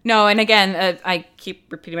 No, and again, I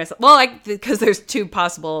keep repeating myself. Well, because there's two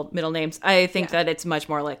possible middle names. I think that it's much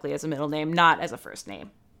more likely as a middle name, not as a first name.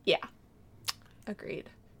 Yeah, agreed.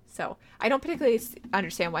 So I don't particularly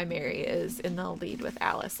understand why Mary is in the lead with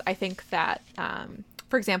Alice. I think that,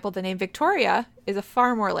 for example, the name Victoria is a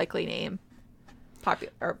far more likely name.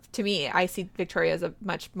 Or to me, I see Victoria as a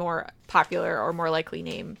much more popular or more likely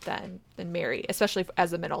name than Mary, especially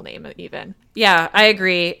as a middle name even. Yeah, I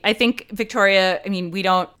agree. I think Victoria, we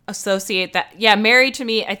don't associate that. Yeah, Mary to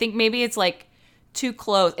me, I think maybe it's like too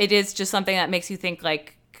close. It is just something that makes you think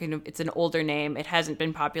like, it's an older name. It hasn't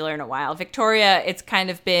been popular in a while. Victoria, it's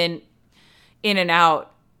kind of been in and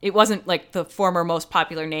out. It wasn't like the former most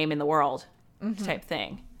popular name in the world type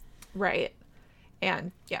thing. Right.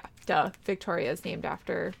 And yeah, Victoria is named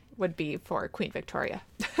after, would be for Queen Victoria.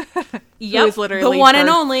 Yep, is literally the one and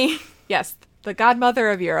only. Yes, the godmother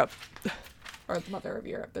of Europe. Or the mother of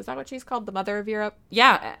Europe. Is that what she's called? The mother of Europe?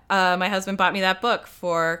 Yeah. My husband bought me that book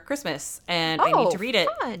for Christmas, and I need to read it.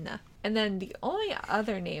 Fun. And then the only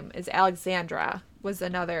other name is Alexandra was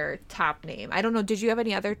another top name. I don't know. Did you have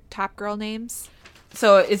any other top girl names?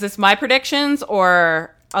 So is this my predictions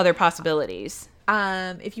or other possibilities?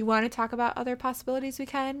 If you want to talk about other possibilities, we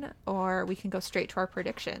can, or we can go straight to our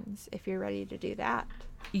predictions if you're ready to do that.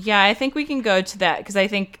 Yeah, I think we can go to that because I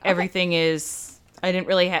think everything is. I didn't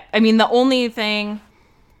really have. I mean, the only thing.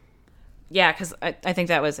 Yeah, because I think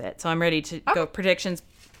that was it. So I'm ready to go predictions.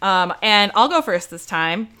 And I'll go first this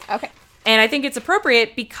time. Okay. And I think it's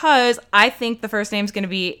appropriate because I think the first name is going to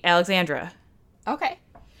be Alexandra. Okay.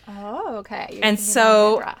 Oh, okay. And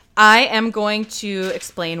so Alexandra. I am going to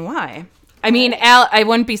explain why. I mean, I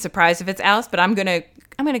wouldn't be surprised if it's Alice, but I'm gonna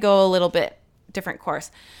go a little bit different course.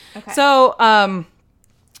 Okay. So,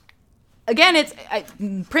 again, it's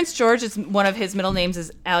Prince George is one of his middle names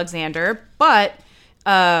is Alexander, but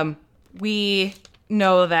we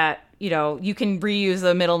know that you can reuse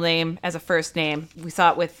a middle name as a first name. We saw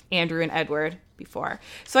it with Andrew and Edward before.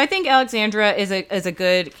 So I think Alexandra is a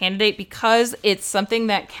good candidate because it's something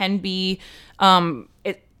that can be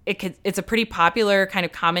it's a pretty popular kind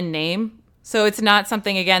of common name. So it's not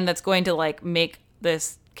something, again, that's going to like make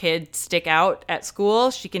this kid stick out at school.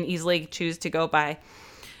 She can easily choose to go by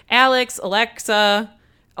Alex, Alexa.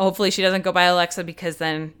 Hopefully she doesn't go by Alexa because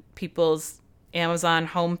then people's Amazon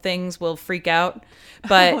home things will freak out.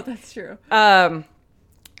 But oh, that's true.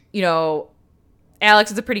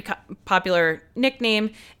 Alex is a pretty popular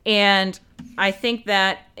nickname, and I think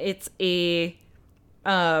that it's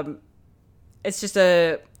just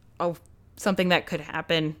a something that could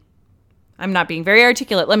happen. I'm not being very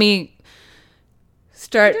articulate. Let me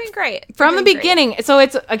start. You're doing great. From the beginning. Great. So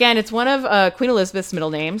it's one of Queen Elizabeth's middle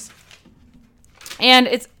names.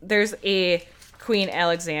 And there's a Queen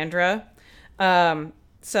Alexandra.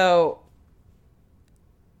 So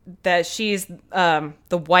that she's the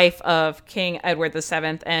wife of King Edward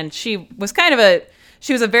VII, and she was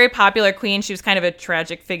a very popular queen. She was kind of a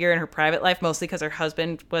tragic figure in her private life, mostly because her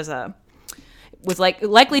husband was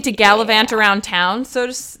likely to gallivant around town, so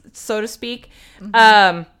to speak.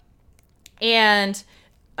 Mm-hmm. And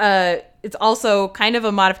it's also kind of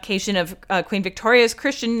a modification of Queen Victoria's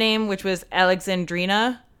Christian name, which was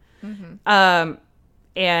Alexandrina. Mm-hmm.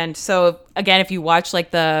 And so, again, if you watch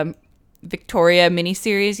like the Victoria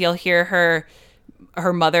miniseries, you'll hear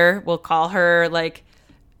her mother will call her like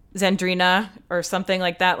Zandrina or something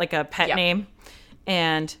like that, like a pet name.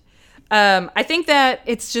 And I think that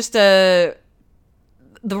it's just the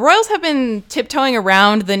royals have been tiptoeing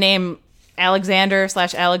around the name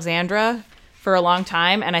Alexander/Alexandra for a long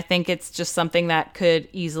time, and I think it's just something that could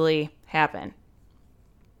easily happen.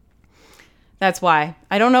 That's why.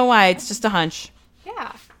 I don't know why. It's just a hunch.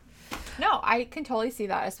 Yeah. No, I can totally see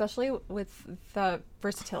that, especially with the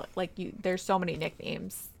versatility. Like, there's so many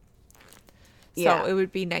nicknames. So it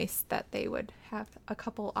would be nice that they would have a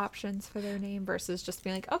couple options for their name versus just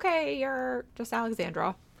being like, okay, you're just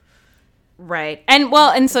Alexandra. Right.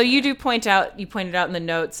 And so you pointed out in the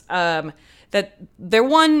notes that their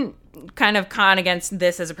one kind of con against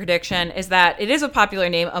this as a prediction is that it is a popular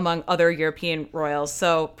name among other European royals.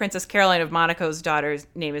 So Princess Caroline of Monaco's daughter's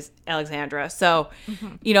name is Alexandra. So,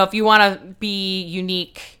 if you want to be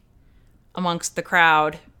unique amongst the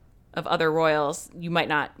crowd of other royals, you might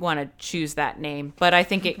not want to choose that name. But I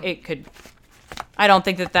think it could. I don't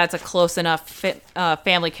think that that's a close enough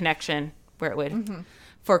family connection where it would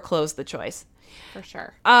foreclose the choice. For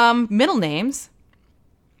sure. Middle names.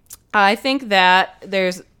 I think that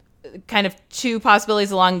there's kind of two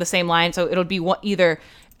possibilities along the same line. So it'll be either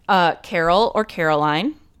Carol or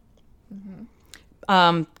Caroline.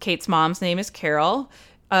 Mm-hmm. Kate's mom's name is Carol.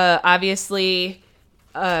 Obviously,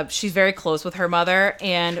 she's very close with her mother,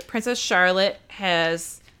 and Princess Charlotte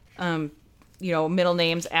has, middle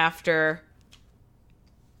names after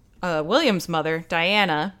William's mother,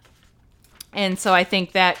 Diana. And so I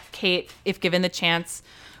think that Kate, if given the chance,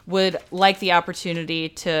 would like the opportunity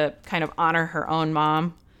to kind of honor her own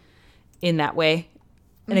mom in that way.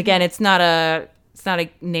 And again, it's not a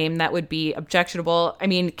name that would be objectionable. I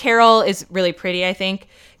mean, Carol is really pretty, I think.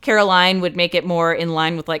 Caroline would make it more in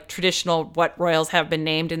line with like traditional what royals have been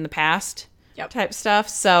named in the past type stuff.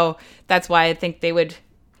 So that's why I think they would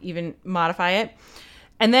even modify it.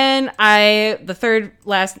 And then the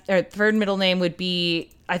third middle name would be,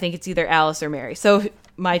 I think it's either Alice or Mary. So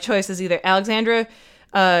my choice is either Alexandra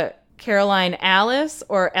Caroline Alice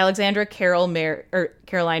or Alexandra Carol Mary or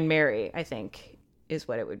Caroline Mary, I think is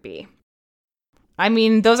what it would be. I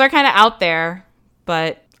mean, those are kind of out there,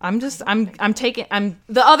 but the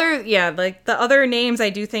other names I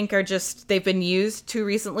do think are just, they've been used too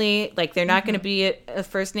recently. Like, they're not going to be a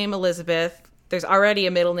first name Elizabeth. There's already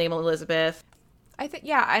a middle name Elizabeth. I think,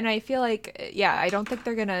 yeah, and I feel like, yeah, I don't think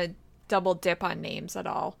they're gonna double dip on names at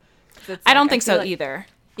all. I don't think so either.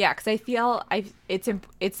 Yeah, because I feel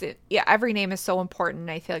yeah, every name is so important.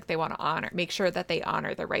 I feel like they want to make sure that they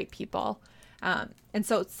honor the right people. And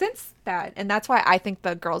so since that, and that's why I think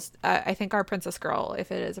the girls, I think our princess girl,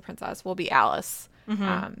 if it is a princess, will be Alice.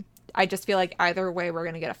 I just feel like either way, we're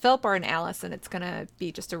going to get a Philip or an Alice, and it's going to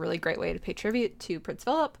be just a really great way to pay tribute to Prince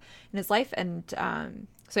Philip and his life. And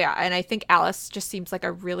so, yeah, and I think Alice just seems like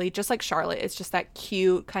a really, just like Charlotte, it's just that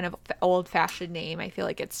cute kind of old fashioned name. I feel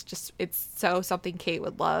like it's so something Kate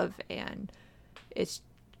would love, and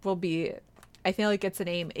I feel like it's a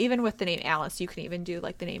name, even with the name Alice, you can even do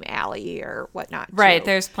like the name Allie or whatnot. Right. Too.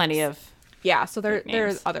 There's plenty of. Yeah. So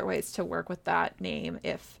there's other ways to work with that name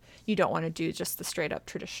if you don't want to do just the straight up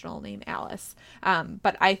traditional name Alice.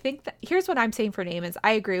 But I think that here's what I'm saying for name is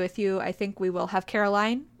I agree with you. I think we will have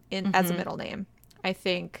Caroline as a middle name. I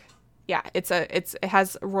think, yeah, it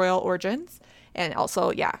has royal origins, and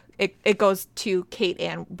also, yeah, it goes to Kate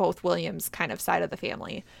and both Williams kind of side of the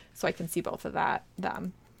family. So I can see both of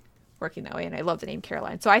them working that way. And I love the name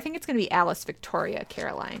Caroline. So I think it's going to be Alice Victoria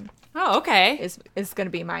Caroline. Oh, okay. Is going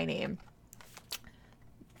to be my name.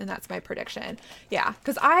 And that's my prediction. Yeah,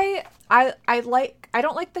 because I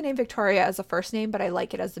don't like the name Victoria as a first name, but I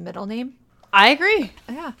like it as the middle name. I agree.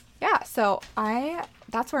 Yeah. So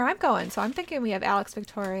that's where I'm going. So I'm thinking we have Alex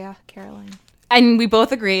Victoria Caroline. And we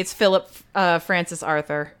both agree it's Philip Francis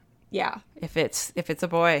Arthur. Yeah. If it's a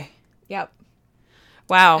boy. Yep.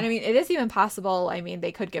 Wow. And I mean, it is even possible. I mean,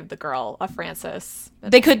 they could give the girl a Francis.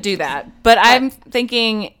 They could do that, but I'm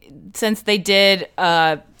thinking since they did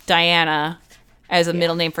Diana as a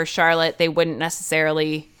middle name for Charlotte, they wouldn't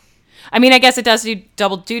necessarily. I mean, I guess it does do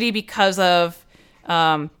double duty because of,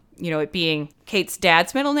 it being Kate's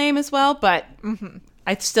dad's middle name as well. But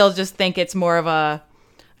I still just think it's more of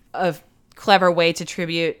a clever way to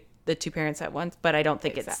tribute the two parents at once. But I don't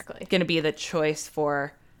think it's going to be the choice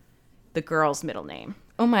for the girl's middle name.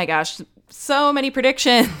 Oh my gosh, so many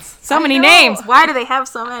predictions, so many names. Why do they have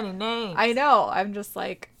so many names? I know. I'm just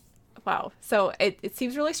like, wow. So it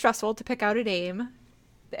seems really stressful to pick out a name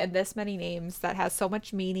and this many names that has so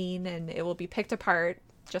much meaning, and it will be picked apart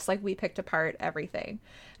just like we picked apart everything.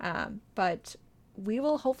 But we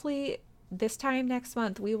will hopefully this time next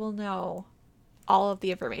month, we will know all of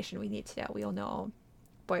the information we need to know. We will know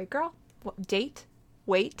boy, girl, date,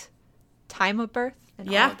 weight, time of birth, and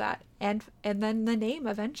all of that. And then the name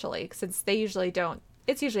eventually, since they usually don't.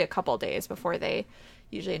 It's usually a couple days before they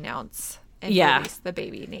usually announce and release the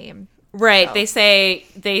baby name. Right. So. They say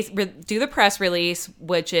they do the press release,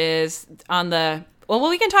 which is on the. Well,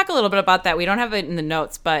 we can talk a little bit about that. We don't have it in the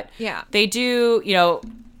notes, but they do.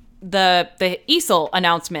 The easel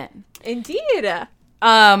announcement. Indeed.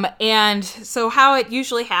 And so how it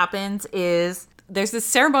usually happens is. There's this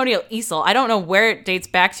ceremonial easel. I don't know where it dates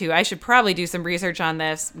back to. I should probably do some research on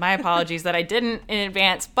this. My apologies that I didn't in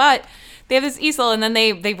advance. But they have this easel, and then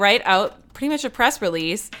they write out pretty much a press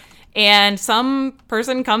release. And some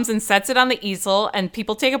person comes and sets it on the easel, and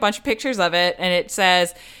people take a bunch of pictures of it. And it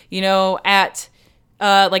says, at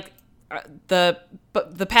the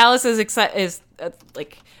palace is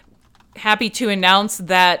happy to announce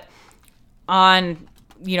that on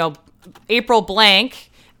April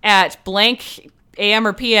blank at blank AM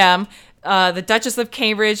or PM, the Duchess of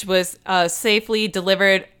Cambridge was safely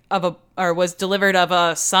delivered of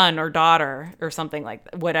a son or daughter or something like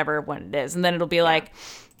that, whatever one it is, and then it'll be like,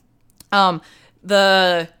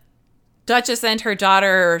 the Duchess and her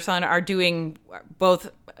daughter or son are doing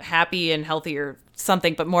both happy and healthy or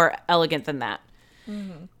something, but more elegant than that.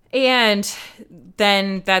 Mm-hmm. And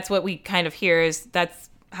then that's what we kind of hear is that's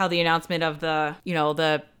how the announcement of the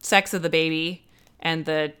the sex of the baby and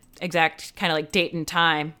the exact kind of like date and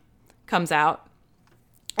time comes out.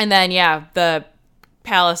 And then, the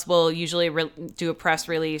palace will usually do a press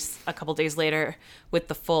release a couple days later with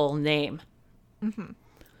the full name. Mm-hmm.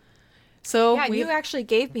 So you actually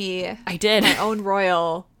gave me I did my own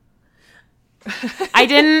royal. I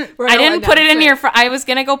didn't put it in your I was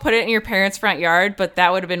going to go put it in your parents' front yard, but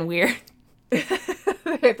that would have been weird.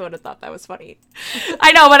 I would have thought that was funny.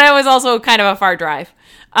 I know, but it was also kind of a far drive.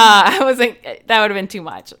 I was like, that would have been too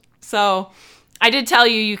much. So I did tell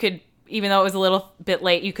you could, even though it was a little bit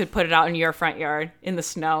late, you could put it out in your front yard in the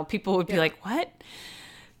snow. People would be like, what?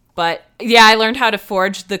 But I learned how to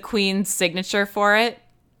forge the Queen's signature for it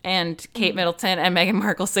and Kate Middleton and Meghan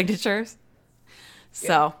Markle's signatures.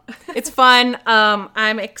 So it's fun.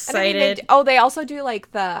 I'm excited. They also do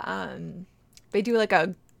like they do like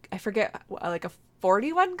I forget, like a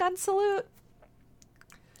 41 gun salute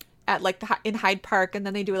at like in Hyde Park, and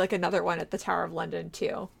then they do like another one at the Tower of London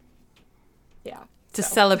too. Yeah. To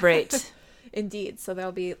celebrate. Indeed. So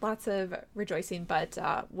there'll be lots of rejoicing, but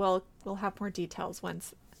we'll have more details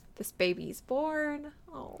once this baby's born.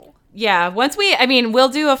 Oh. Yeah, we'll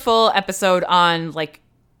do a full episode on like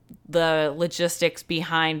the logistics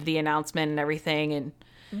behind the announcement and everything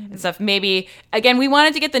and stuff. Maybe again, we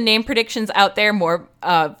wanted to get the name predictions out there more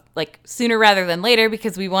like sooner rather than later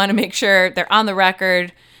because we want to make sure they're on the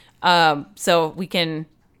record, so we can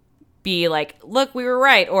be like, look, we were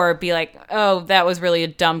right, or be like, oh, that was really a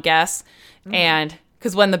dumb guess. And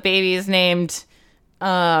because when the baby is named,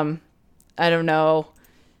 I don't know,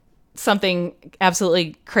 something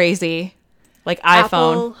absolutely crazy like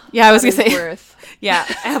iPhone. Yeah, I was gonna say. Yeah,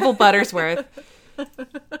 Apple Buttersworth.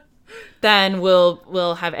 Then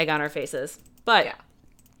we'll have egg on our faces. But yeah.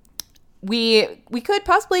 we could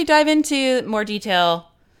possibly dive into more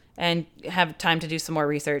detail and have time to do some more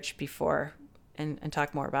research before and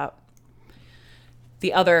talk more about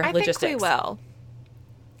the other logistics.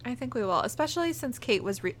 I think we will, especially since Kate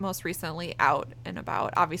was most recently out and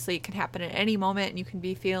about. Obviously, it can happen at any moment, and you can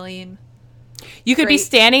be feeling You could be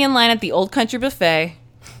standing in line at the Old Country Buffet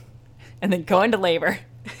and then go into labor.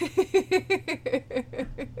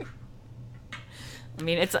 I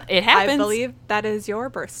mean, it happens. I believe that is your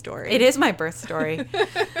birth story. It is my birth story.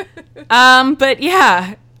 But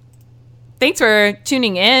yeah, thanks for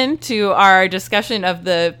tuning in to our discussion of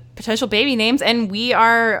the potential baby names. And we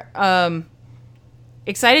are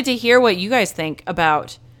excited to hear what you guys think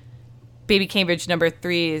about Baby Cambridge number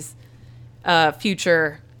 3's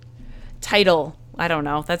future title. I don't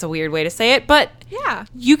know. That's a weird way to say it. But yeah,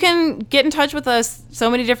 you can get in touch with us so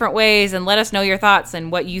many different ways and let us know your thoughts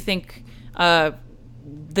and what you think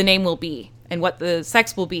the name will be and what the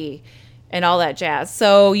sex will be and all that jazz.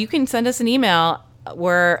 So you can send us an email.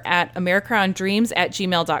 We're at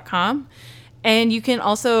americrowndreams@gmail.com. And you can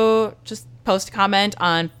also just post a comment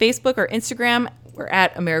on Facebook or Instagram. We're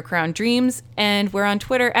at Americrown Dreams, and we're on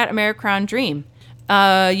Twitter at Americrown Dream.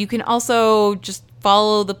 You can also just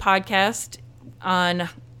follow the podcast on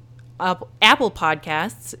Apple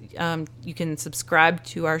Podcasts. You can subscribe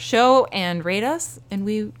to our show and rate us, and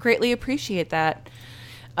we greatly appreciate that.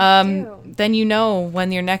 Then you know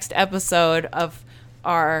when your next episode of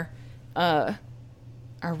our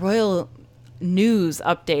royal news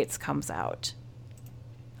updates comes out.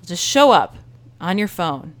 It'll just show up on your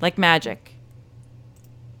phone like magic.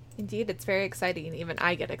 Indeed, it's very exciting. Even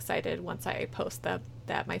I get excited once I post that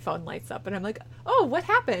my phone lights up and I'm like, oh, what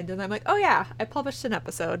happened? And I'm like, oh yeah, I published an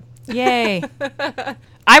episode. Yay.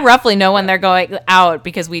 I roughly know when they're going out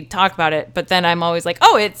because we talk about it, but then I'm always like,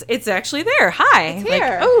 oh, it's actually there. Hi. It's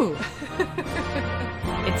here. Like, oh.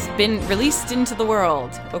 It's been released into the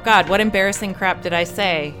world. Oh God, what embarrassing crap did I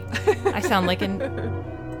say? I sound like an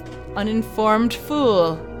uninformed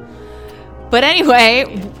fool. But anyway,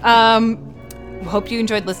 hope you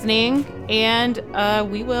enjoyed listening, and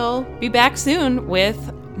we will be back soon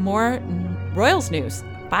with more Royals news.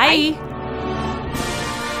 Bye.